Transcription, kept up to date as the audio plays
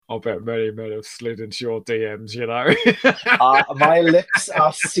I bet many men have slid into your DMs, you know. My lips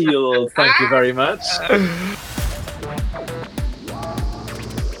are sealed. Thank you very much.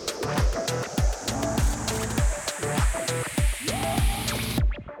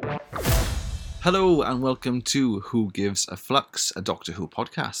 Hello and welcome to Who Gives a Flux, a Doctor Who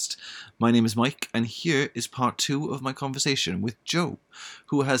podcast. My name is Mike and here is part 2 of my conversation with Joe,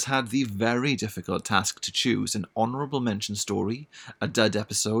 who has had the very difficult task to choose an honourable mention story, a dud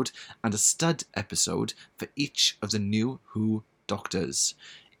episode and a stud episode for each of the new Who Doctors.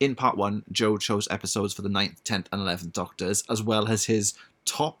 In part 1, Joe chose episodes for the 9th, 10th and 11th Doctors, as well as his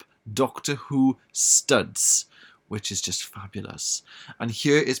top Doctor Who studs, which is just fabulous. And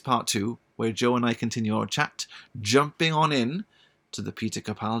here is part 2, where Joe and I continue our chat, jumping on in to the Peter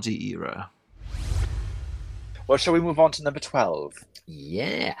Capaldi era. Well, shall we move on to number 12?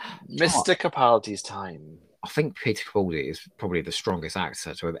 Yeah. Mr. Capaldi's time. I think Peter Capaldi is probably the strongest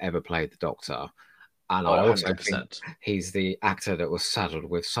actor to have ever played the Doctor. And Oh, I also 100%. think he's the actor that was saddled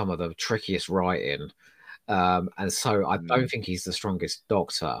with some of the trickiest writing. And so I don't think he's the strongest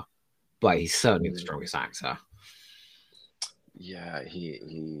Doctor, but he's certainly the strongest actor. Yeah,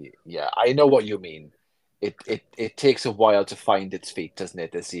 yeah, I know what you mean. It takes a while to find its feet, doesn't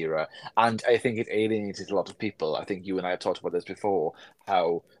it, this era? And I think it alienated a lot of people. I think you and I have talked about this before,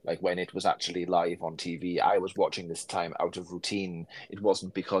 how, like, when it was actually live on TV, I was watching this time out of routine. It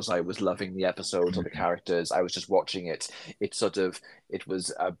wasn't because I was loving the episodes or the characters. I was just watching it. It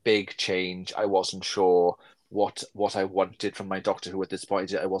was a big change. I wasn't sure what I wanted from my Doctor Who at this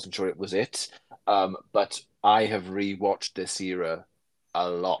point. I wasn't sure it was it. But I have rewatched this era a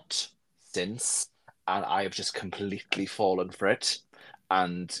lot since, and I have just completely fallen for it.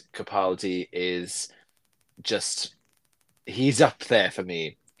 And Capaldi is just, he's up there for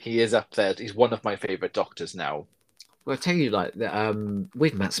me. He is up there. He's one of my favourite Doctors now. Well, I'll tell you, like,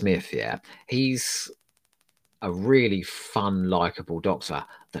 with Matt Smith, yeah, he's a really fun, likeable Doctor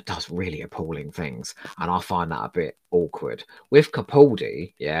that does really appalling things. And I find that a bit awkward. With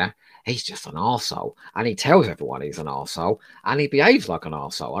Capaldi, yeah, he's just an arsehole. And he tells everyone he's an arsehole. And he behaves like an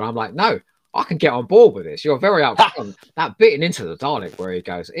arsehole. And I'm like, no, I can get on board with this. You're very upfront. That bitten into the Dalek where he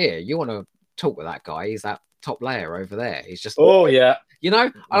goes, here, you want to talk with that guy? He's that top layer over there. He's just... Oh, yeah. You know?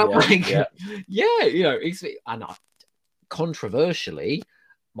 And I'm like, yeah, you know, and controversially,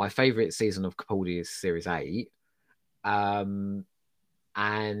 my favourite season of Capaldi is Series 8. And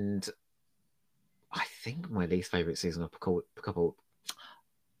I think my least favourite season of Capaldi...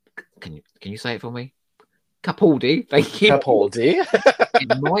 Can you say it for me? Capaldi, thank you. Capaldi.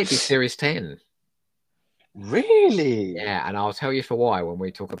 It might be Series 10. Really? Yeah, and I'll tell you for why when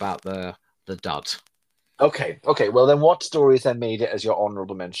we talk about the dud. Okay. Well, then what stories then made it as your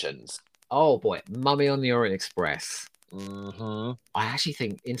honourable mentions? Oh boy, Mummy on the Orient Express. Mm-hmm. I actually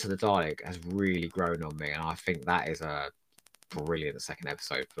think Into the Dalek has really grown on me, and I think that is a brilliant second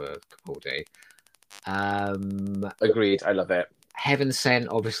episode for Capaldi. Agreed. I love it. Heaven Sent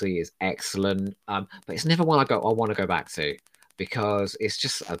obviously is excellent, but it's never one I want to go back to because it's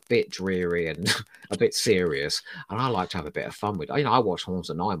just a bit dreary and a bit serious, and I like to have a bit of fun with it. You know, I watch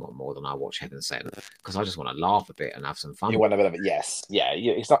Horns of Nymon more than I watch Heaven Sent because I just want to laugh a bit and have some fun. You want a bit of it, yes, yeah.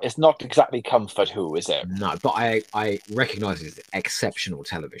 It's not exactly comfort Who, is it? No, but I recognise it's exceptional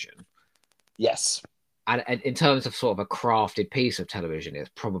television. Yes. And in terms of sort of a crafted piece of television, it's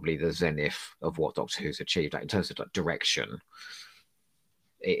probably the zenith of what Doctor Who's achieved. Like, in terms of like, direction,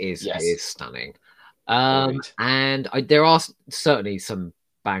 it is stunning. And there are certainly some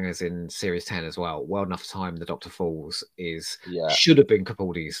bangers in Series 10 as well. Well Enough Time, The Doctor Falls should have been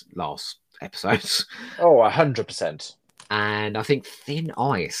Capaldi's last episodes. Oh, 100%. And I think Thin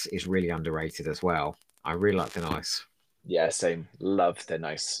Ice is really underrated as well. I really like Thin Ice. Yeah, same. Love Thin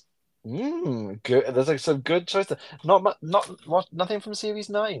Ice. Good. There's like some good choices. Nothing from Series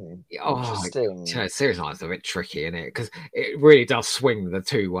 9. Oh, interesting. You know, Series 9 is a bit tricky, isn't it? Because it really does swing the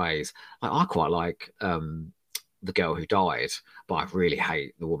two ways. Like, I quite like The Girl Who Died, but I really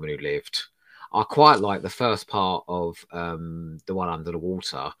hate The Woman Who Lived. I quite like the first part of The One Under the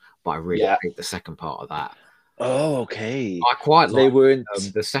Water, but I really hate the second part of that. Oh, okay. I quite like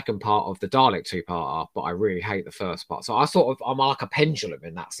the second part of the Dalek two-parter, but I really hate the first part. So I'm like a pendulum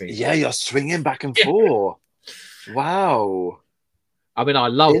in that scene. Yeah, you're swinging back and forth. Wow. I mean, I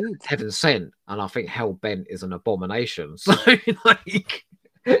love Heaven Sent, and I think Hell Bent is an abomination. So, like,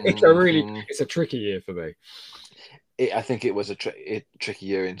 it's a tricky year for me. I think it was a tricky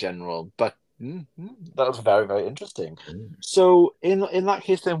year in general, but that was very, very interesting. So, in that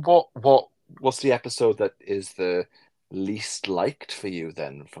case, then, what's the episode that is the least liked for you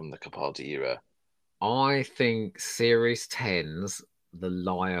then from the Capaldi era? I think Series 10's The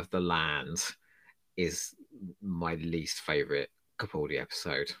Lie of the Land is my least favorite Capaldi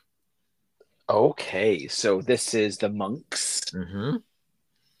episode. Okay, so this is the monks. Mm-hmm.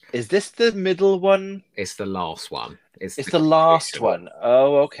 Is this the middle one? It's the last one. It's the last one.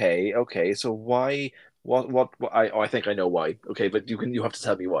 Oh, okay, okay. So why? What? I think I know why. Okay, but you have to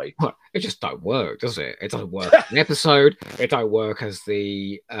tell me why. Well, it just don't work, does it? It doesn't work as an episode. It don't work as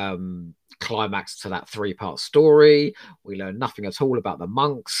the climax to that 3-part story. We learn nothing at all about the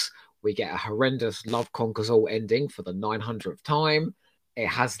monks. We get a horrendous love conquers all ending for the 900th time. It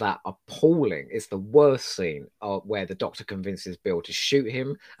has that appalling. It's the worst scene where the Doctor convinces Bill to shoot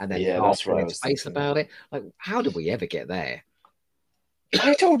him, and then that's what I in was space thinking. about it. Like, how did we ever get there?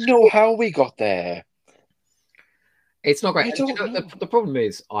 I don't know how we got there. It's not great. I don't know. The problem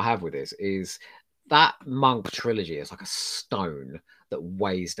I have with this is that monk trilogy is like a stone that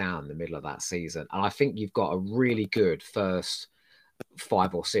weighs down the middle of that season, and I think you've got a really good first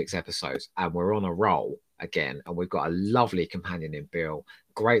 5 or 6 episodes, and we're on a roll again, and we've got a lovely companion in Bill,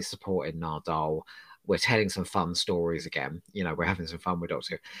 great support in Nardole. We're telling some fun stories again. You know, we're having some fun with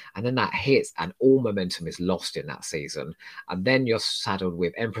Doctor Who. And then that hits, and all momentum is lost in that season. And then you're saddled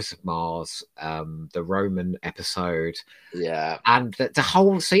with Empress of Mars, the Roman episode. Yeah. And the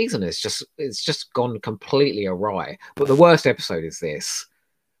whole season is just gone completely awry. But the worst episode is this.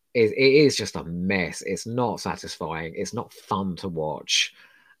 It is just a mess. It's not satisfying. It's not fun to watch.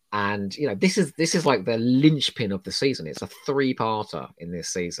 And you know, this is like the linchpin of the season. It's a 3-parter in this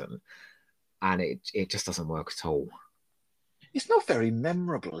season, and it just doesn't work at all. It's not very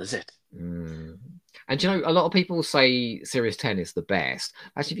memorable, is it? And you know, a lot of people say Series 10 is the best.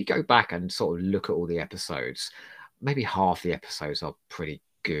 Actually, if you go back and sort of look at all the episodes, maybe half the episodes are pretty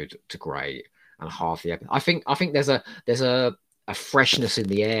good to great, and half the I think there's a freshness in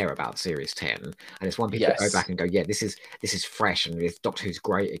the air about Series 10, and it's one people go back and go, yeah, this is fresh, and this Doctor Who's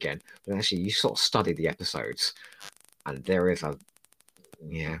great again. But actually, you sort of study the episodes, and there is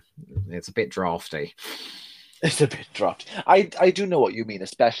it's a bit drafty. It's a bit dropped. I do know what you mean,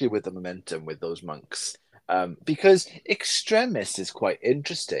 especially with the momentum with those monks, because Extremis is quite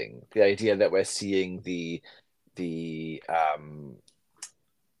interesting. The idea that we're seeing the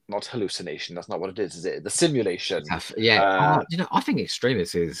not hallucination. That's not what it is it? The simulation. Yeah. You know, I think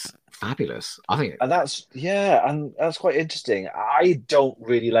Extremis is fabulous. I think, and that's quite interesting. I don't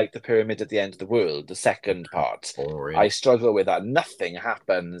really like the pyramid at the end of the world, the second part. Boring. I struggle with that. Nothing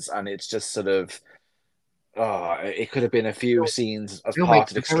happens, and it's just sort of. Oh, it could have been a few scenes as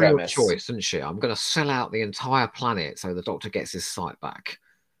part of Extremis. Choice, isn't she? I'm going to sell out the entire planet so the Doctor gets his sight back.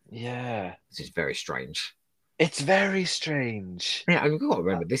 Yeah, this is very strange. It's very strange. Yeah, and we've got to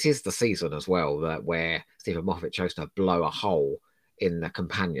remember, this is the season as well where Stephen Moffat chose to blow a hole in the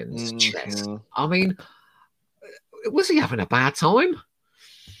companion's chest. I mean, was he having a bad time?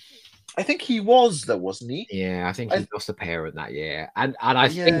 I think he was, though, wasn't he? Yeah, I think he lost a parent that year. And I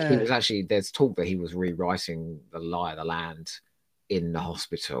think he was actually, there's talk that he was rewriting The Lie of the Land in the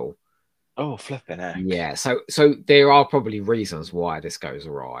hospital. Oh, flipping heck. Yeah, so there are probably reasons why this goes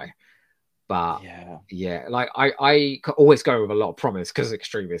awry. But yeah, like I always go with a lot of promise because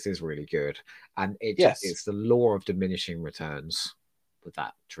Extremis is really good, and it's the law of diminishing returns with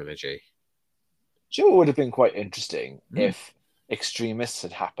that trilogy. Do you know what would have been quite interesting if Extremis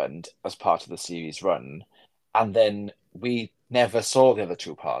had happened as part of the series run, and then we never saw the other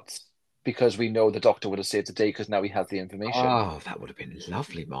 2 parts because we know the Doctor would have saved the day because now he has the information. Oh, that would have been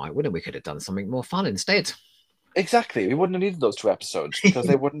lovely, Mike. Wouldn't we could have done something more fun instead? Exactly. We wouldn't have needed those 2 episodes because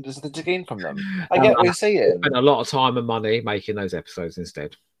they wouldn't have anything to gain from them. I get what you're saying. Spent a lot of time and money making those episodes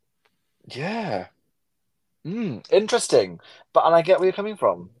instead. Yeah. Interesting. And I get where you're coming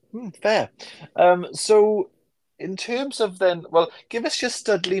from. Fair. So in terms of then, well, give us your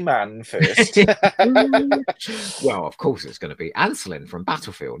Studley man first. Well, of course it's going to be Anselin from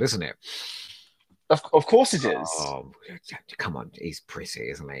Battlefield, isn't it? Of course it is. Oh, come on. He's pretty,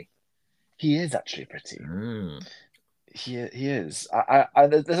 isn't he? He is actually pretty. He is. I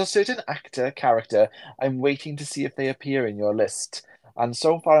there's a certain character I'm waiting to see if they appear in your list. And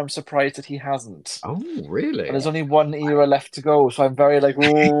so far, I'm surprised that he hasn't. Oh, really? And there's only one era left to go, so I'm very I'm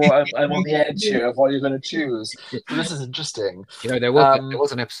on the edge here of what you're going to choose. So this is interesting. You know, there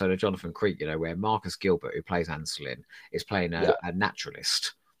was an episode of Jonathan Creek, you know, where Marcus Gilbert, who plays Anselin, is playing a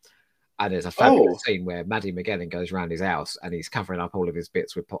naturalist. And there's a fabulous scene where Maddie Magellan goes around his house and he's covering up all of his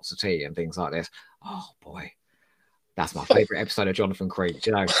bits with pots of tea and things like this. Oh, boy. That's my favourite episode of Jonathan Creek,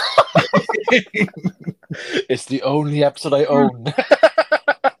 do you know? It's the only episode I own.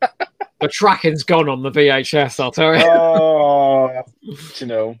 The tracking's gone on the VHS, I'll tell you. Oh, you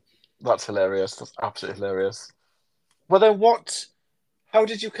know, that's hilarious. That's absolutely hilarious. Well, then what How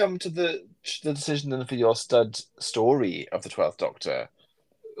did you come to the decision then for your stud story of the 12th Doctor?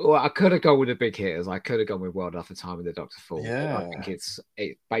 Well, I could have gone with the big hitters. I could have gone with World After Time and the Doctor Fall. I think Yeah. it's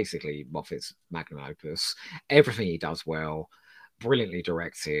basically Moffat's magnum opus. Everything he does well, brilliantly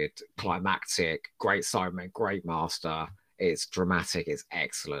directed, climactic, great sideman, great master. It's dramatic, it's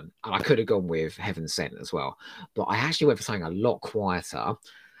excellent. And I could have gone with Heaven Sent as well. But I actually went for something a lot quieter,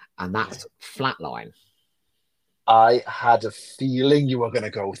 and that's Flatline. I had a feeling you were going to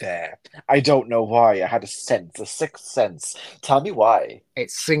go there. I don't know why. I had a sense, a sixth sense. Tell me why.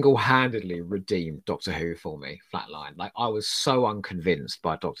 It single-handedly redeemed Doctor Who for me, Flatline. Like, I was so unconvinced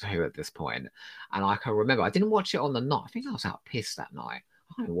by Doctor Who at this point. And I can remember, I didn't watch it on the night. I think I was out pissed that night.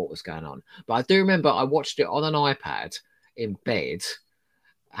 I don't know what was going on. But I do remember I watched it on an iPad in bed,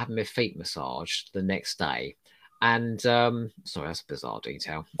 having my feet massaged the next day. And sorry, that's a bizarre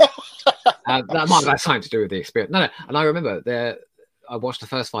detail. That might have had something to do with the experience. No. And I remember I watched the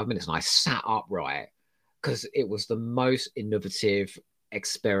first 5 minutes and I sat upright because it was the most innovative,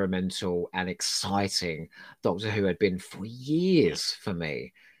 experimental, and exciting Doctor Who had been for years for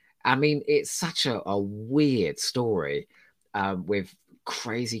me. I mean, it's such a weird story with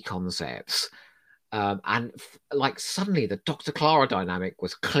crazy concepts. And like suddenly the Dr. Clara dynamic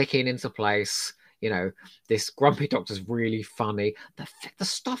was clicking into place. You know, this grumpy doctor's really funny. The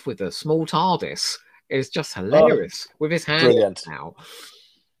stuff with the small TARDIS is just hilarious with his hand brilliant out.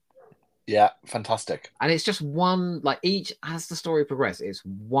 Yeah, fantastic. And it's just one, like each, as the story progresses, it's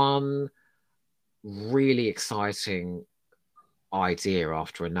one really exciting idea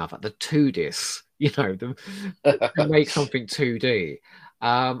after another. The 2DIS, you know, to make something 2D.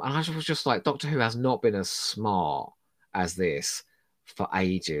 And I was just like, Doctor Who has not been as smart as this for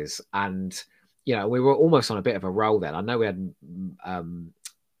ages. And you know, we were almost on a bit of a roll then. I know we had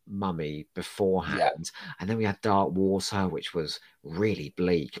Mummy beforehand, and then we had Dark Water, which was really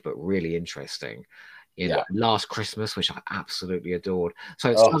bleak but really interesting. You know, Last Christmas, which I absolutely adored.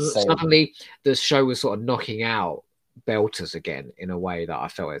 So suddenly the show was sort of knocking out belters again in a way that I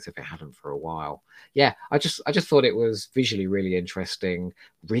felt as if it hadn't for a while. Yeah, I just thought it was visually really interesting,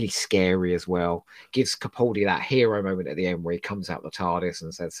 really scary as well. Gives Capaldi that hero moment at the end where he comes out the TARDIS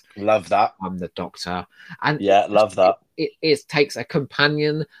and says, "Love that, I'm the Doctor." And love that. It takes a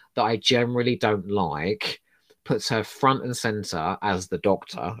companion that I generally don't like, puts her front and center as the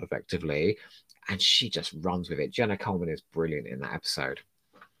Doctor, effectively, and she just runs with it. Jenna Coleman is brilliant in that episode.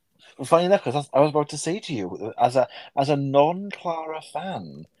 Funny enough, because I was about to say to you, as a non-Clara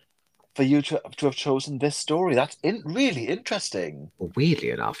fan, for you to have chosen this story, that's really interesting. Well,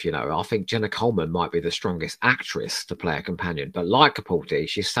 weirdly enough, you know, I think Jenna Coleman might be the strongest actress to play a companion, but like Capaldi,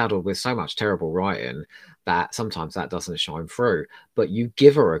 she's saddled with so much terrible writing that sometimes that doesn't shine through. But you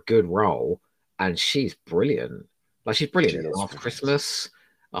give her a good role, and she's brilliant. Like she's brilliant in Last Christmas.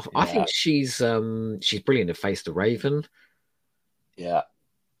 I think she's brilliant in Face the Raven. Yeah.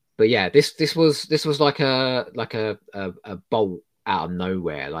 But yeah, this was like a bolt out of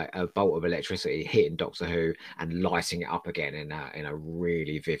nowhere, like a bolt of electricity hitting Doctor Who and lighting it up again in a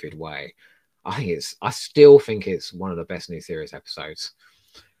really vivid way. I still think it's one of the best new series episodes.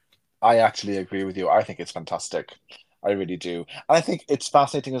 I actually agree with you. I think it's fantastic. I really do. And I think it's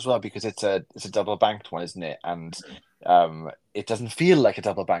fascinating as well because it's a double banked one, isn't it? And it doesn't feel like a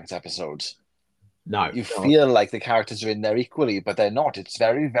double banked episode. No, you feel like the characters are in there equally, but they're not. It's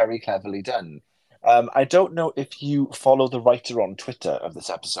very, very cleverly done. I don't know if you follow the writer on Twitter of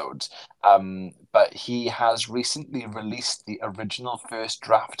this episode, but he has recently released the original first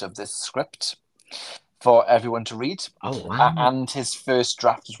draft of this script for everyone to read. Oh wow! And his first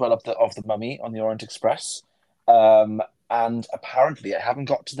draft as well of the Mummy on the Orient Express. And apparently, I haven't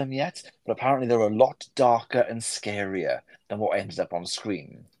got to them yet, but apparently they're a lot darker and scarier than what ended up on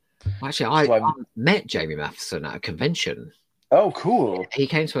screen. Actually, I met Jamie Matheson at a convention. Oh, cool. He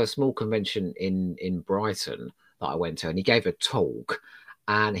came to a small convention in Brighton that I went to, and he gave a talk.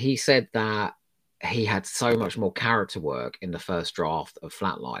 And he said that he had so much more character work in the first draft of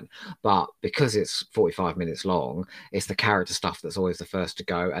Flatline. But because it's 45 minutes long, it's the character stuff that's always the first to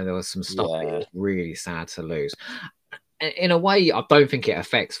go. And there was some stuff that was really sad to lose. In a way, I don't think it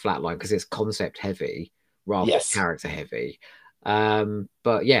affects Flatline because it's concept heavy rather than character heavy.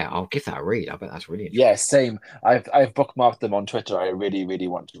 But yeah, I'll give that a read. I bet that's really interesting. Yeah, same. I've bookmarked them on Twitter. I really, really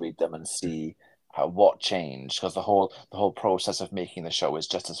want to read them and see what changed, because the whole process of making the show is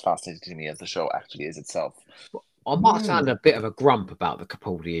just as fascinating to me as the show actually is itself. I might sound a bit of a grump about the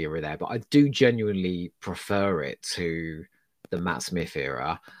Capaldi era there, but I do genuinely prefer it to the Matt Smith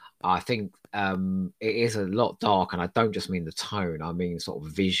era. I think it is a lot dark, and I don't just mean the tone. I mean sort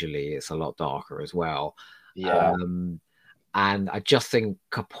of visually, it's a lot darker as well. Yeah. And I just think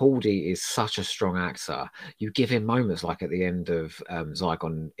Capaldi is such a strong actor. You give him moments like at the end of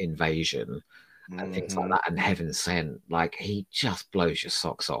Zygon Invasion and things like that, and Heaven Sent. Like, he just blows your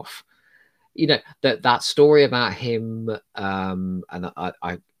socks off. You know, that story about him, and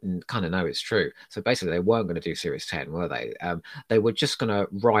I kind of know it's true. So basically, they weren't going to do Series 10, were they? They were just going to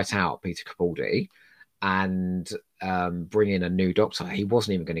write out Peter Capaldi and bring in a new Doctor. He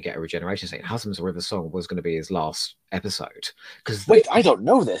wasn't even going to get a regeneration scene. Husbands of River Song was going to be his last episode. Wait, I don't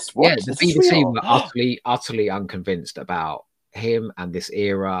know this. What? Yeah, the BBC were utterly unconvinced about him and this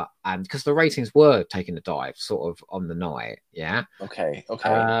era, and because the ratings were taking a dive sort of on the night. Yeah. Okay.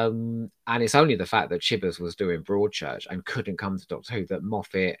 And it's only the fact that Chibbers was doing Broadchurch and couldn't come to Doctor Who that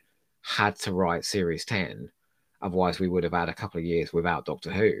Moffat had to write Series 10. Otherwise, we would have had a couple of years without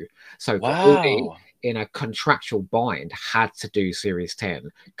Doctor Who. So Capaldi, in a contractual bind, had to do Series 10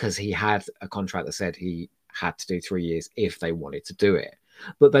 because he had a contract that said he had to do 3 years if they wanted to do it.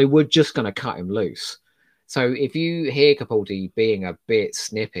 But they were just going to cut him loose. So if you hear Capaldi being a bit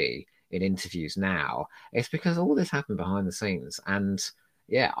snippy in interviews now, it's because all this happened behind the scenes. And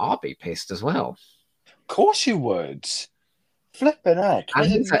yeah, I'd be pissed as well. Of course you would. Flipping heck. And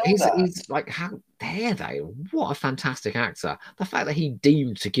he's like, how dare they? What a fantastic actor. The fact that he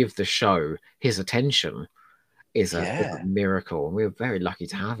deemed to give the show his attention is a miracle. And we're very lucky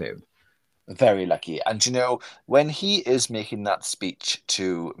to have him. Very lucky. And you know, when he is making that speech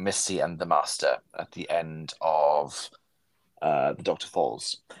to Missy and the Master at the end of the Doctor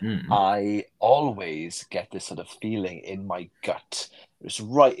Falls, I always get this sort of feeling in my gut. It's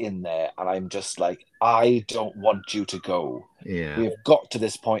right in there, and I'm just like, I don't want you to go. Yeah. We've got to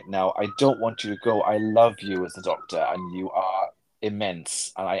this point now. I don't want you to go. I love you as the Doctor, and you are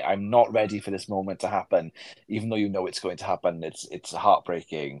immense, and I'm not ready for this moment to happen, even though you know it's going to happen. It's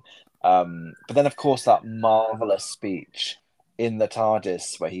heartbreaking. But then, of course, that marvelous speech in the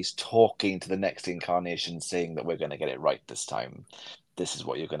TARDIS where he's talking to the next incarnation, saying that we're going to get it right this time. This is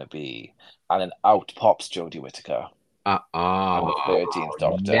what you're going to be. And then out pops Jodie Whittaker. And the 13th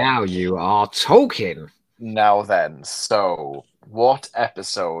Doctor. Now you are talking. Now then, so what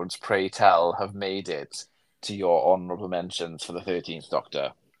episodes, pray tell, have made it to your honourable mentions for the 13th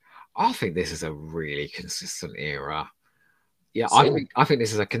Doctor? I think this is a really consistent era. Yeah, Same. I think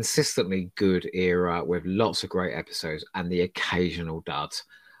this is a consistently good era with lots of great episodes and the occasional dud.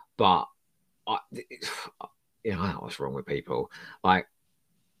 But I don't know what's wrong with people. Like,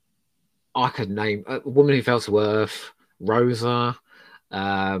 I could name A Woman Who Fell to Earth, Rosa,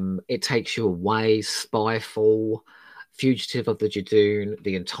 It Takes You Away, Spyfall, Fugitive of the Jadoon,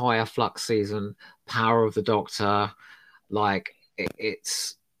 the entire Flux season, Power of the Doctor. Like,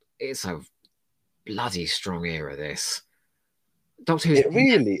 it's a bloody strong era, this. Doctor Who's, it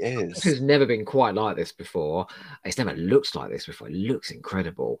really is. Doctor Who's never been quite like this before. It's never looked like this before. It looks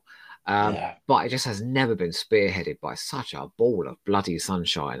incredible. But it just has never been spearheaded by such a ball of bloody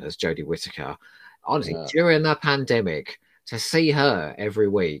sunshine as Jodie Whittaker. Honestly, during the pandemic, to see her every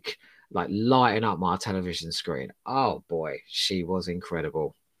week, like lighting up my television screen, oh boy, she was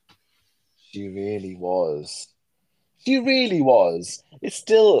incredible. She really was. She really was. It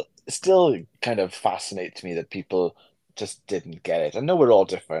still kind of fascinates me that people just didn't get it. I know we're all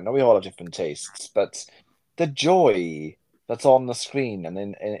different. I know we all have different tastes, but the joy that's on the screen and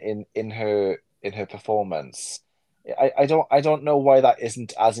in her performance, I don't know why that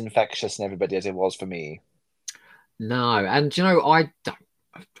isn't as infectious in everybody as it was for me. No, and you know, I don't.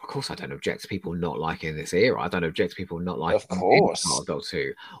 Of course, I don't object to people not liking this era. I don't object to people not liking Of course. any part of Doctor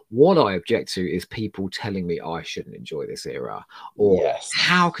Who. What I object to is people telling me I shouldn't enjoy this era, or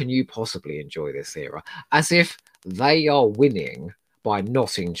how can you possibly enjoy this era, as if they are winning by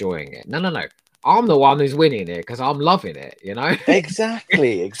not enjoying it. No. I'm the one who's winning it because I'm loving it, you know?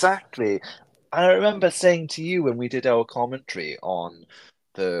 Exactly. And I remember saying to you when we did our commentary on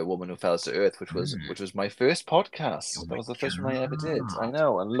The Woman Who Fell to Earth, which was my first podcast. That was the first one I ever did. I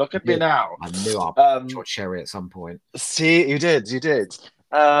know, and look at me now. I knew I'd shot Sherry at some point. See, you did.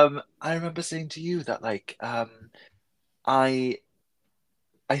 I remember saying to you that, like, I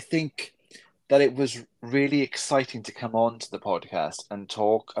think that it was really exciting to come on to the podcast and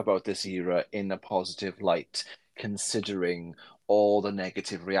talk about this era in a positive light, considering all the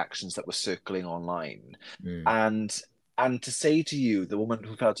negative reactions that were circling online. And to say to you, The Woman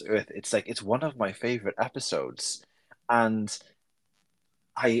Who Fell to Earth, it's like, it's one of my favorite episodes. And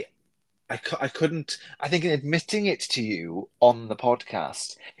I couldn't, I think in admitting it to you on the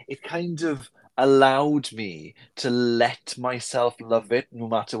podcast, it kind of allowed me to let myself love it no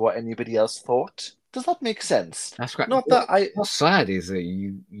matter what anybody else thought. Does that make sense? That's great. Not that I. What's sad is that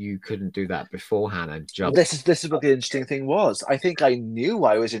you couldn't do that beforehand and Well, just. this is what the interesting thing was. I think I knew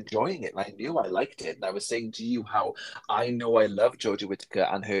I was enjoying it, and I knew I liked it. And I was saying to you how I know I love Jodie Whittaker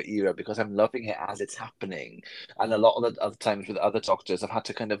and her era because I'm loving it as it's happening. And a lot of the other times with other doctors, I've had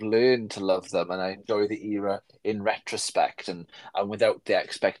to kind of learn to love them, and I enjoy the era in retrospect and without the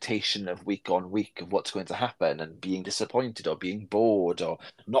expectation of week on week of what's going to happen and being disappointed or being bored or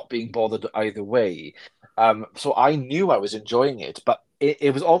not being bothered either way. So I knew I was enjoying it, but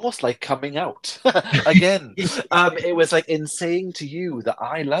it was almost like coming out again. It was like in saying to you that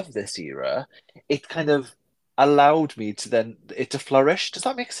I love this era, it kind of allowed me to then it to flourish. Does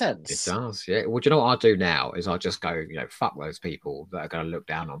that make sense? It does, yeah. Well, do you know what I do now is I just go, fuck those people that are going to look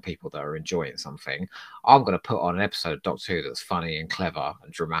down on people that are enjoying something. I'm going to put on an episode of Doctor Who that's funny and clever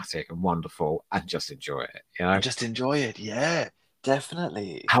and dramatic and wonderful and just enjoy it, Just enjoy it, yeah,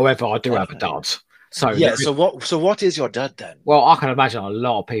 definitely. However, I do have a dud. So yeah, so what is your dud then? Well, I can imagine a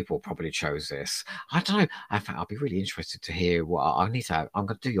lot of people probably chose this. I don't know. In fact, I'll be really interested to hear what I'm going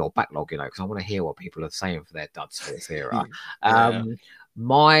to do your backlog, because I want to hear what people are saying for their duds for this era.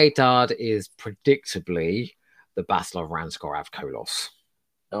 My dud is predictably the Battle of Ranskor Avkolos.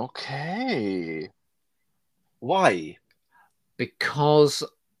 Okay. Why? Because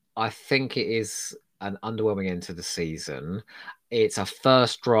I think it is an underwhelming end to the season. It's a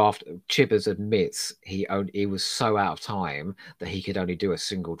first draft. Chibbers admits he was so out of time that he could only do a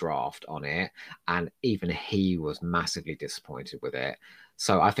single draft on it, and even he was massively disappointed with it.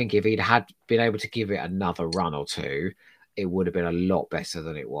 So I think if he'd had been able to give it another run or two, it would have been a lot better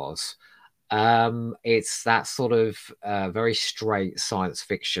than it was. It's that sort of very straight science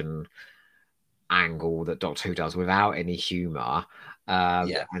fiction angle that Doctor Who does without any humor.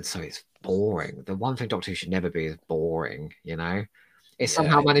 And so it's boring. The one thing Doctor Who should never be is boring, It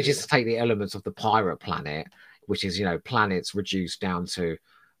somehow manages to take the elements of the pirate planet, which is, planets reduced down to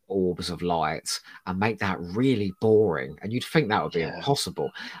orbs of light, and make that really boring. And you'd think that would be impossible.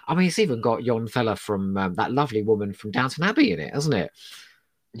 I mean, it's even got yon fella from that lovely woman from Downton Abbey in it, hasn't it?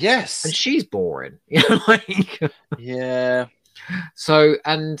 Yes. And she's boring. Yeah. So,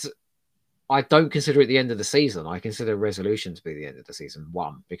 and I don't consider it the end of the season. I consider Resolution to be the end of the season.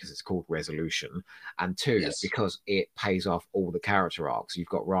 One, because it's called Resolution, and two, because it pays off all the character arcs. You've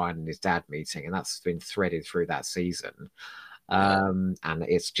got Ryan and his dad meeting, and that's been threaded through that season. And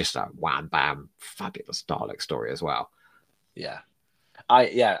it's just a wham bam fabulous Dalek story as well. Yeah.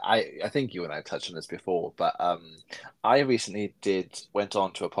 I think you and I touched on this before, but I recently went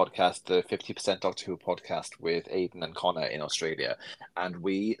on to a podcast, the 50% Doctor Who podcast with Aidan and Connor in Australia, and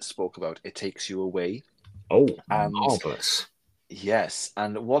we spoke about It Takes You Away. Oh, marvelous. Yes,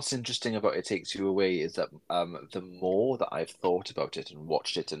 and what's interesting about It Takes You Away is that the more that I've thought about it and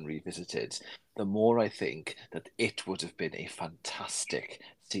watched it and revisited, the more I think that it would have been a fantastic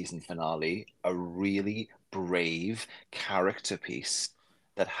season finale, a really brave character piece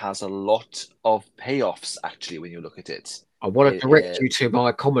that has a lot of payoffs, actually, when you look at it. I want to direct you to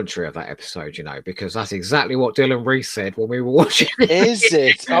my commentary of that episode, because that's exactly what Dylan Reese said when we were watching it. Is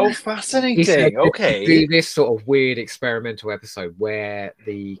it? Oh, fascinating. He said, okay. Do this sort of weird experimental episode where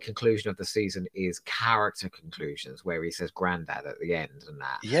the conclusion of the season is character conclusions, where he says granddad at the end and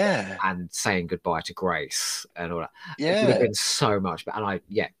that. Yeah. And saying goodbye to Grace and all that. Yeah. It would have been so much. And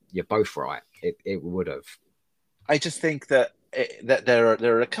you're both right. It would have. I just think that there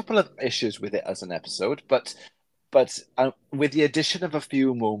are a couple of issues with it as an episode, but with the addition of a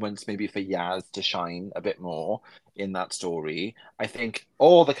few moments, maybe for Yaz to shine a bit more in that story, I think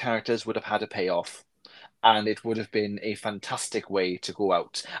all the characters would have had a payoff, and it would have been a fantastic way to go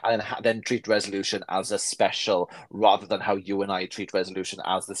out and then treat Resolution as a special, rather than how you and I treat Resolution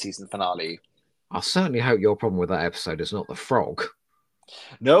as the season finale. I certainly hope your problem with that episode is not the frog.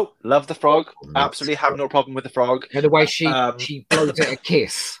 No, love the frog. Absolutely have no problem with the frog. And the way she blows it a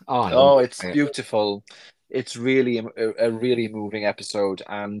kiss. It's beautiful. It's really a really moving episode,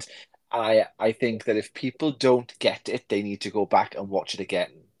 and I think that if people don't get it, they need to go back and watch it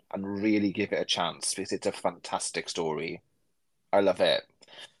again and really give it a chance, because it's a fantastic story. I love it.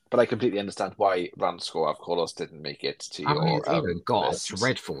 But I completely understand why Ranskor Avkolos didn't make it to your it's even got list. a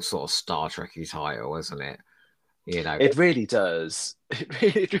dreadful sort of Star Trek-y title, isn't it? It really does.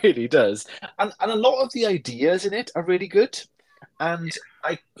 It really does. And a lot of the ideas in it are really good. And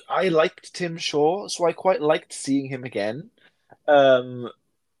I liked Tim Shaw, so I quite liked seeing him again. But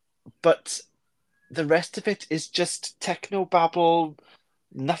the rest of it is just technobabble,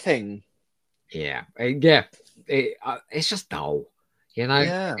 nothing. Yeah. It's just dull,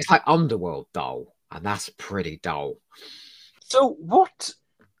 It's like Underworld dull, and that's pretty dull. So what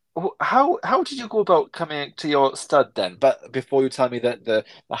How did you go about coming to your stud then? But before you tell me that the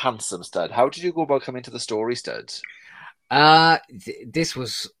handsome stud, how did you go about coming to the story stud? This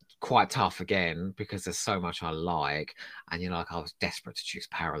was quite tough again because there's so much I like, and like I was desperate to choose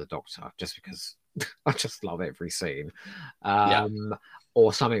Power of the Doctor just because I just love every scene, Yeah.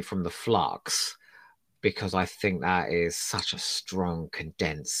 or something from the Flux because I think that is such a strong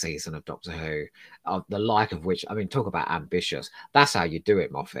condensed season of Doctor Who, the like of which, I mean, talk about ambitious. That's how you do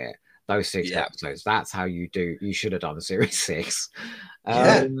it, Moffat. Those six Yeah. episodes. That's how you do. You should have done series 6.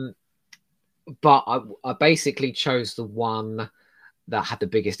 Yeah. But I basically chose the one that had the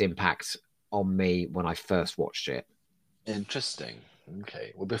biggest impact on me when I first watched it. Interesting.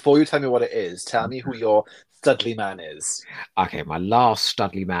 Okay. Well, before you tell me what it is, tell me who your Studley man is. Okay, my last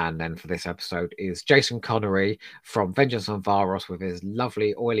Studley man then for this episode is Jason Connery from Vengeance on Varos with his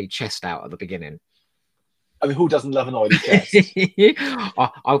lovely oily chest out at the beginning. I mean, who doesn't love an oily chest?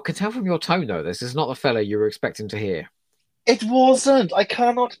 I can tell from your tone, though, this is not the fella you were expecting to hear. It wasn't. I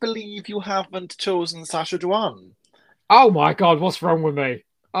cannot believe you haven't chosen Sacha Dhawan. Oh my God, what's wrong with me?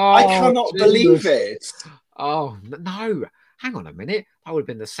 Oh, I cannot believe it. Oh, no. Hang on a minute. That would have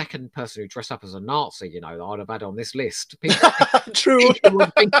been the second person who dressed up as a Nazi, that I'd have had on this list. People True.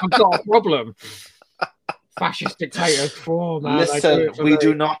 would think I've got a problem. Fascist dictators. Oh, man, listen, we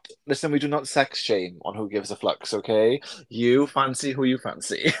do not sex shame on Who Gives a Flux, okay? You fancy who you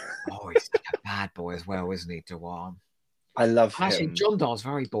fancy. Oh, he's a bad boy as well, isn't he, Dhawan? I love him. Actually, John Dar's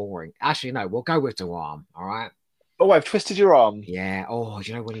very boring. Actually, no, we'll go with Dhawan, all right? Oh, I've twisted your arm. Yeah. Oh,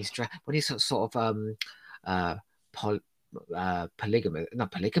 when he's sort of polygamous?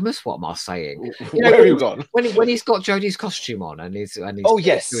 Not polygamous. What am I saying? Where have you gone? When he's got Jodie's costume on and he's doing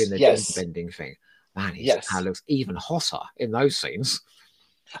the gender bending thing. Man, he looks even hotter in those scenes.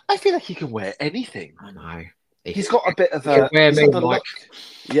 I feel like he can wear anything. I know. He's got a bit of a look.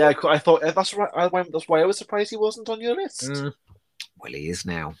 Yeah, I thought that's right. That's why I was surprised he wasn't on your list. Well, he is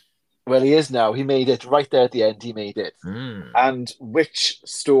now. Well, he is now. He made it right there at the end. He made it. And which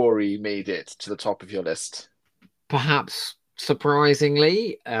story made it to the top of your list? Perhaps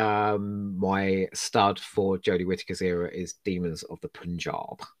surprisingly, my stud for Jodie Whittaker's era is Demons of the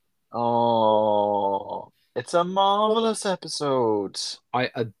Punjab. Oh, it's a marvelous episode. I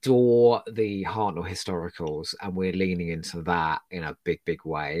adore the Hartnell historicals, and we're leaning into that in a big, big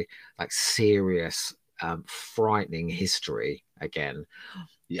way. Like serious, frightening history again.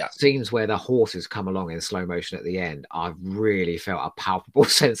 Yeah. Scenes where the horses come along in slow motion at the end, I've really felt a palpable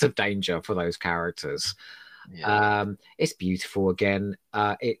sense of danger for those characters. Yeah. It's beautiful again.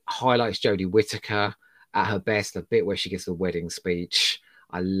 It highlights Jodie Whittaker at her best, the bit where she gives the wedding speech.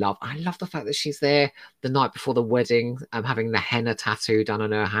 I love the fact that she's there the night before the wedding, having the henna tattoo done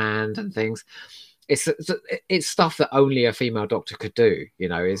on her hand and things. It's stuff that only a female doctor could do,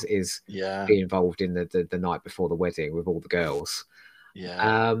 is be involved in the night before the wedding with all the girls.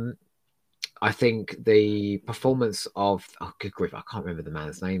 Yeah. I think the performance of good grief, I can't remember the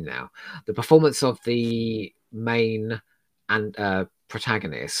man's name now. The performance of the main and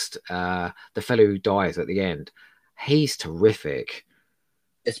protagonist, the fellow who dies at the end, he's terrific.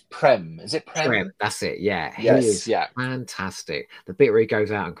 It's Prem. Is it Prem? Prem, that's it. Yeah. Yes. He is fantastic. The bit where he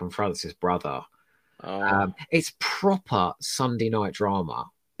goes out and confronts his brother. It's proper Sunday night drama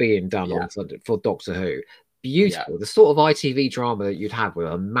being done on Sunday for Doctor Who. Beautiful. The sort of ITV drama that you'd have with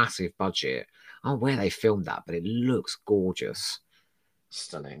a massive budget. I don't know where they filmed that, but it looks gorgeous.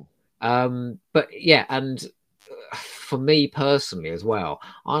 Stunning. But yeah, and for me personally as well,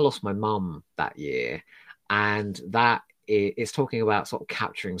 I lost my mum that year, and that is talking about sort of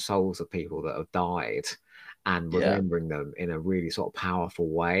capturing souls of people that have died and remembering them in a really sort of powerful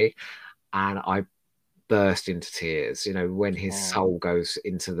way. And I burst into tears, when his soul goes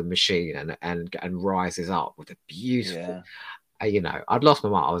into the machine and rises up with a beautiful, I'd lost my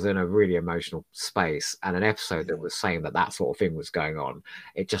mum. I was in a really emotional space, and an episode that was saying that sort of thing was going on,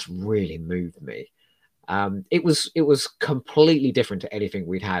 it just really moved me. It was completely different to anything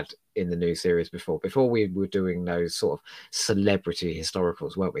we'd had in the new series before. Before we were doing those sort of celebrity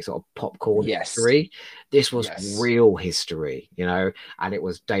historicals, weren't we? Sort of popcorn history. This was real history, and it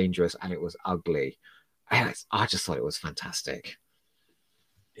was dangerous and it was ugly. I just thought it was fantastic.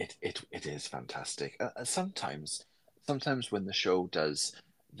 It is fantastic. Sometimes when the show does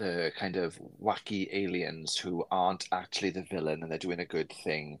the kind of wacky aliens who aren't actually the villain and they're doing a good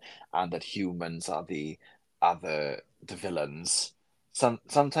thing, and that humans are the villains,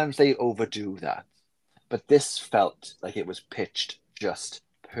 sometimes they overdo that. But this felt like it was pitched just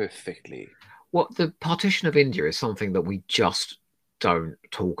perfectly. Well, the partition of India is something that we just don't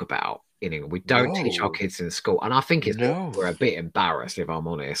talk about in England. We don't teach our No. kids in school, and I think it's No. we're a bit embarrassed, if I'm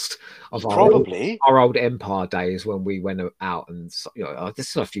honest, of Probably. our old Empire days when we went out and there's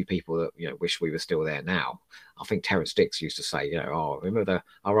still a few people that wish we were still there now. I think Terrence Dicks used to say, oh, remember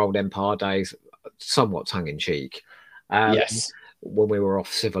our old Empire days, somewhat tongue in cheek. Yes. When we were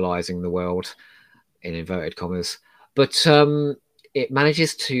off civilizing the world, in inverted commas, but it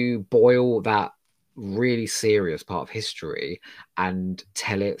manages to boil that really serious part of history and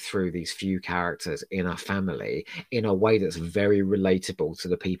tell it through these few characters in a family in a way that's very relatable to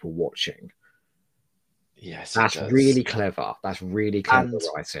the people watching. Yes, That's really clever. That's really clever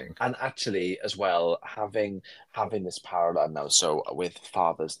writing. And actually, as well, having this parallel now, so with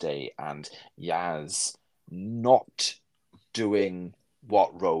Father's Day and Yaz not doing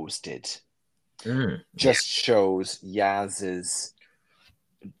what Rose did, just shows Yaz's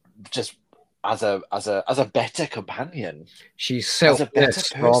just as a better companion. She's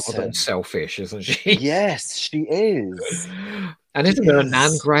selfless rather than selfish, isn't she? Yes, she is. And isn't her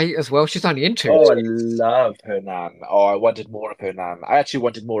nan great as well? She's only into I love her nan. Oh, I wanted more of her nan. I actually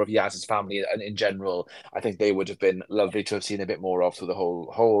wanted more of Yaz's family, and in general, I think they would have been lovely to have seen a bit more of through the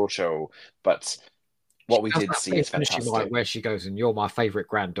whole show. But what we did see is fantastic. Where she goes, and you're my favourite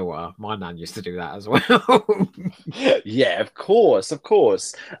granddaughter. My nan used to do that as well. Yeah, of course.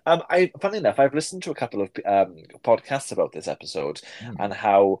 Funny enough, I've listened to a couple of podcasts about this episode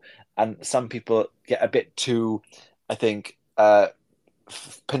and some people get a bit too, I think,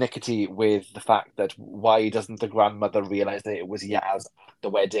 pernickety with the fact that why doesn't the grandmother realize that it was Yaz at the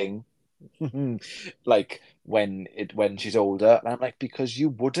wedding? Like when she's older, and I'm like, because you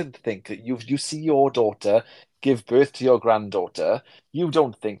wouldn't think that you see your daughter give birth to your granddaughter, you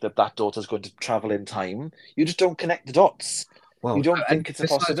don't think that daughter's going to travel in time. You just don't connect the dots. Well, you don't think it's a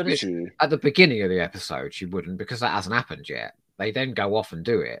possibility. At the beginning of the episode, she wouldn't, because that hasn't happened yet. They then go off and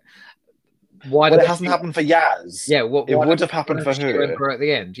do it. Well, it hasn't happened for Yaz. Yeah, it would have happened for her at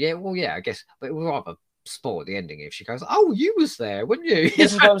the end. Yeah, well, yeah, I guess, but it was rather spoil the ending if she goes, "Oh, you was there, wouldn't you?"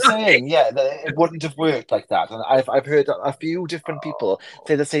 This is what I'm saying. Yeah, it wouldn't have worked like that. And I've heard a few different people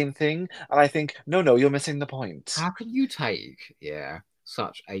say the same thing, and I think, no, you're missing the point. How can you take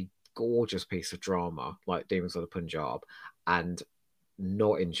such a gorgeous piece of drama like Demons of the Punjab and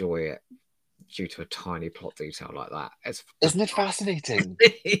not enjoy it due to a tiny plot detail like that? Isn't it fascinating?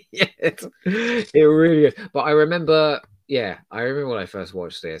 Yeah, it really is. But I remember when I first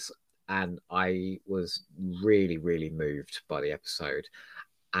watched this, and I was really, really moved by the episode.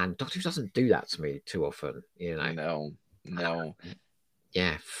 And Doctor Who doesn't do that to me too often, No.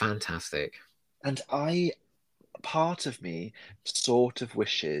 Yeah, fantastic. And part of me sort of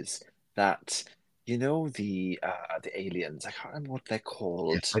wishes that, the aliens, I can't remember what they're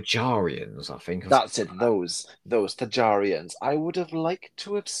called. Thajarians, I think. That's it, those Thajarians. I would have liked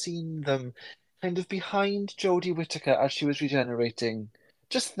to have seen them kind of behind Jodie Whittaker as she was regenerating.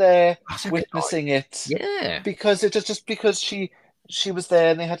 Just there, witnessing it. Yeah. Because it just because she was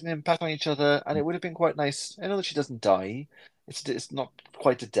there and they had an impact on each other, and it would have been quite nice. I know that she doesn't die. It's not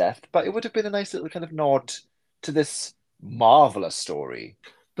quite a death, but it would have been a nice little kind of nod to this marvelous story.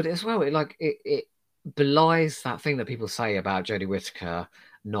 But as well, it belies that thing that people say about Jodie Whittaker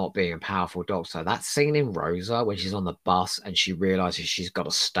not being a powerful doctor. That scene in Rosa when she's on the bus and she realizes she's got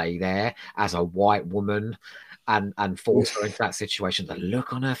to stay there as a white woman and falls her into that situation, the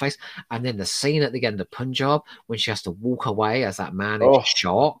look on her face, and then the scene at the end of Punjab when she has to walk away as that man is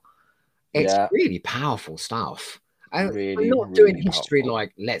shot. It's really powerful stuff. And we're not doing history powerful.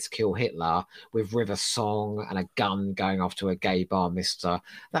 Like Let's Kill Hitler with River Song and a gun going off to a gay bar mister.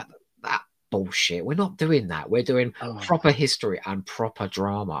 That bullshit. We're not doing that. We're doing proper history and proper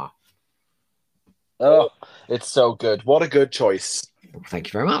drama. Oh, it's so good. What a good choice. Well, thank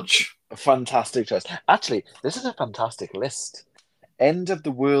you very much. A fantastic choice. Actually, this is a fantastic list. End of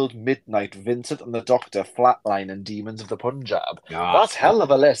the World, Midnight, Vincent and the Doctor, Flatline, and Demons of the Punjab. That's hell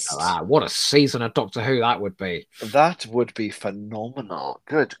of a list. What a season of Doctor Who that would be. That would be phenomenal.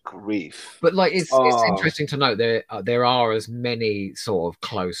 Good grief. But it's interesting to note there are as many sort of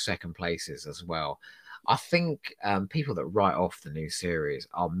close second places as well. I think people that write off the new series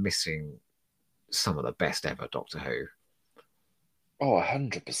are missing some of the best ever Doctor Who. Oh,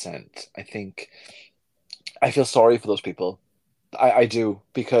 100%. I feel sorry for those people. I do,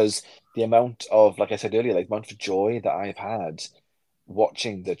 because the amount of, like I said earlier, the amount of joy that I've had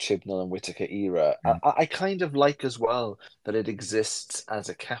watching the Chibnall and Whittaker era. I kind of like as well that it exists as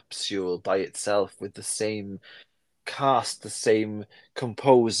a capsule by itself with the same cast, the same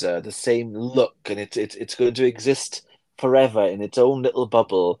composer, the same look, and it's going to exist forever in its own little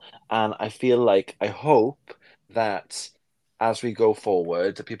bubble. And I feel like, I hope that as we go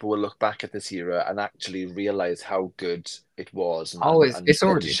forward, people will look back at this era and actually realize how good it was, and, Oh, and, it's and get to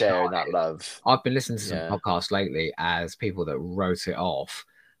already share in that started. love. I've been listening to some Yeah. podcasts lately as people that wrote it off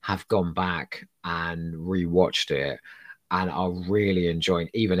have gone back and rewatched it and are really enjoying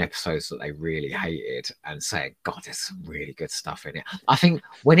even episodes that they really hated and saying, God, there's some really good stuff in it. I think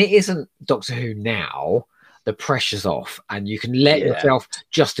when it isn't Doctor Who now, the pressure's off and you can let yourself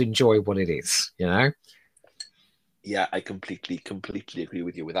just enjoy what it is, you know? Yeah, I completely agree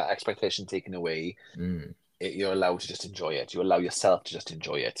with you. With that expectation taken away, you're allowed to just enjoy it. You allow yourself to just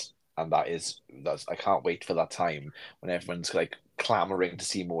enjoy it. And that's I can't wait for that time when everyone's like clamoring to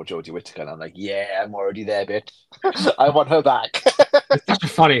see more Jodie Whittaker. And I'm like, yeah, I'm already there, bitch. I want her back. It's such a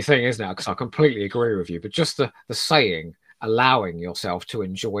funny thing, isn't it? Because I completely agree with you. But just the saying, allowing yourself to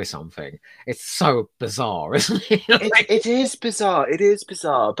enjoy something, it's so bizarre, isn't it? It is bizarre. It is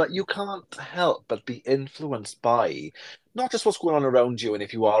bizarre. But you can't help but be influenced by not just what's going on around you and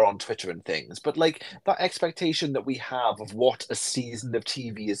if you are on Twitter and things, but like that expectation that we have of what a season of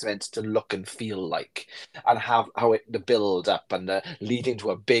TV is meant to look and feel like, and how the build up and the leading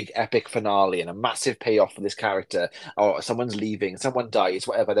to a big epic finale and a massive payoff for this character, or someone's leaving, someone dies,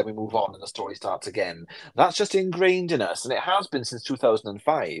 whatever, then we move on and the story starts again. That's just ingrained in us, and it has been since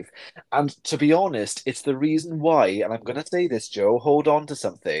 2005. And to be honest, it's the reason why, and I'm going to say this, Joe, hold on to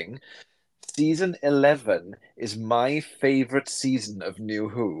something. Season 11 is my favorite season of New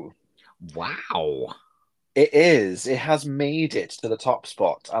Who. Wow. It is. It has made it to the top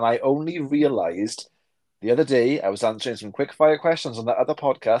spot. And I only realized the other day, I was answering some quick fire questions on that other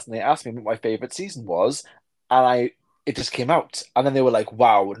podcast, and they asked me what my favorite season was. And it just came out. And then they were like,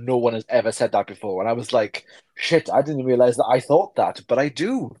 wow, no one has ever said that before. And I was like, shit, I didn't realize that I thought that, but I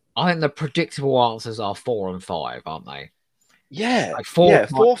do. I think the predictable answers are 4 and 5, aren't they? Yeah. Like 4,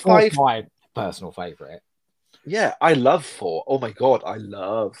 5. My personal favorite. Yeah, I love 4. Oh my God, I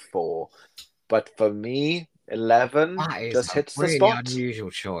love 4. But for me, 11 That is just a hits the really spot.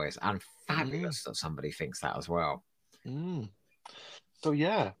 unusual choice and fabulous that somebody thinks that as well. So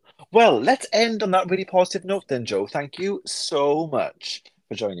yeah. Well, let's end on that really positive note then, Joe. Thank you so much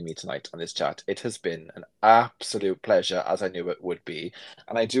for joining me tonight on this chat. It has been an absolute pleasure, as I knew it would be.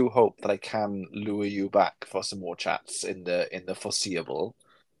 And I do hope that I can lure you back for some more chats in the foreseeable.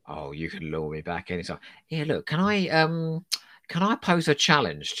 Oh, you can lure me back anytime. Yeah, look, can I pose a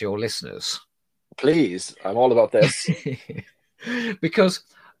challenge to your listeners? Please, I'm all about this. Because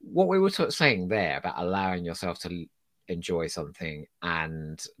what we were saying there about allowing yourself to enjoy something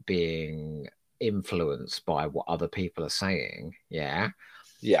and being influenced by what other people are saying, yeah.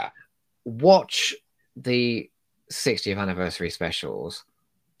 Watch the 60th anniversary specials.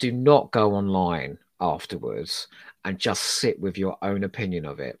 Do not go online afterwards and just sit with your own opinion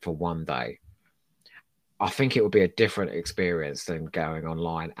of it for one day. I think it would be a different experience than going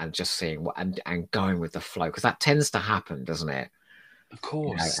online and just seeing what and going with the flow, because that tends to happen, doesn't it? Of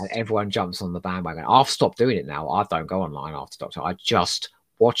course. And everyone jumps on the bandwagon. I've stopped doing it now. I don't go online after Doctor. I just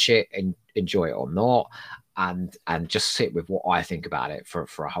watch it and enjoy it or not, and just sit with what I think about it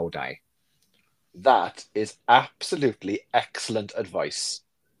for a whole day. That is absolutely excellent advice.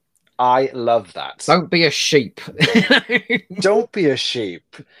 I love that. Don't be a sheep. Don't be a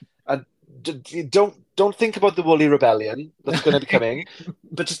sheep. And don't think about the woolly rebellion that's going to be coming,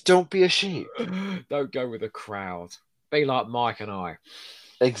 but just don't be a sheep. Don't go with the crowd. Be like Mike and I.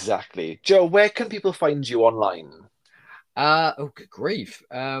 Exactly. Joe, where can people find you online? Oh, good grief.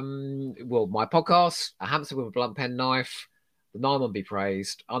 Well, my podcast, A Hamster with a Blunt Pen Knife, The Nine One Be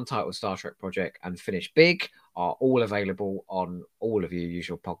Praised, Untitled Star Trek Project, and Finish Big are all available on all of your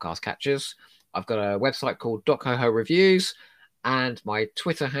usual podcast catchers. I've got a website called DocHoHo Reviews, and my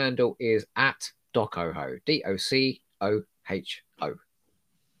Twitter handle is at DocHoHo, DOCOHO.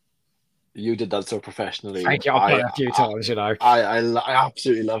 You did that so professionally. Thank you. I've done it a few times, you know. I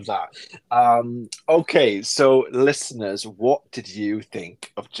absolutely love that. Okay, so listeners, what did you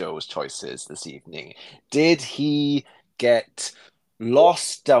think of Joe's choices this evening? Did he get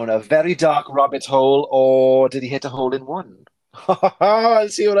lost down a very dark rabbit hole, or did he hit a hole in one?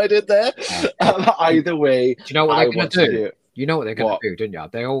 See what I did there? Either way, do you know what they're going to do? You know what they're going to do, don't you?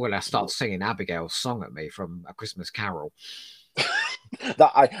 They're all going to start singing Abigail's song at me from A Christmas Carol.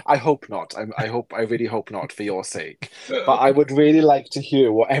 That I hope not. I really hope not, for your sake. But I would really like to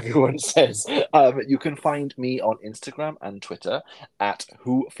hear what everyone says. You can find me on Instagram and Twitter at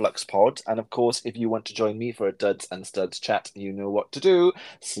WhoFluxPod. And of course, if you want to join me for a Duds and Studs chat, you know what to do.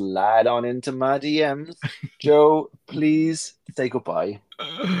 Slide on into my DMs. Joe, please say goodbay.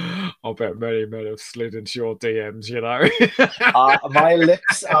 I bet many men have slid into your DMs, you know. My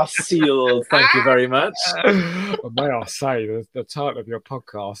lips are sealed. Thank you very much. But may I say, the title of your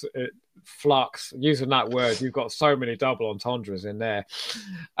podcast, Flux, using that word, you've got so many double entendres in there.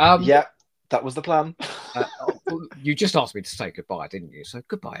 Yeah, that was the plan. You just asked me to say goodbye, didn't you? So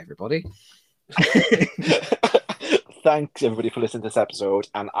goodbye, everybody. Thanks, everybody, for listening to this episode,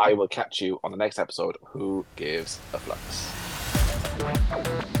 and I will catch you on the next episode. Who Gives a Flux?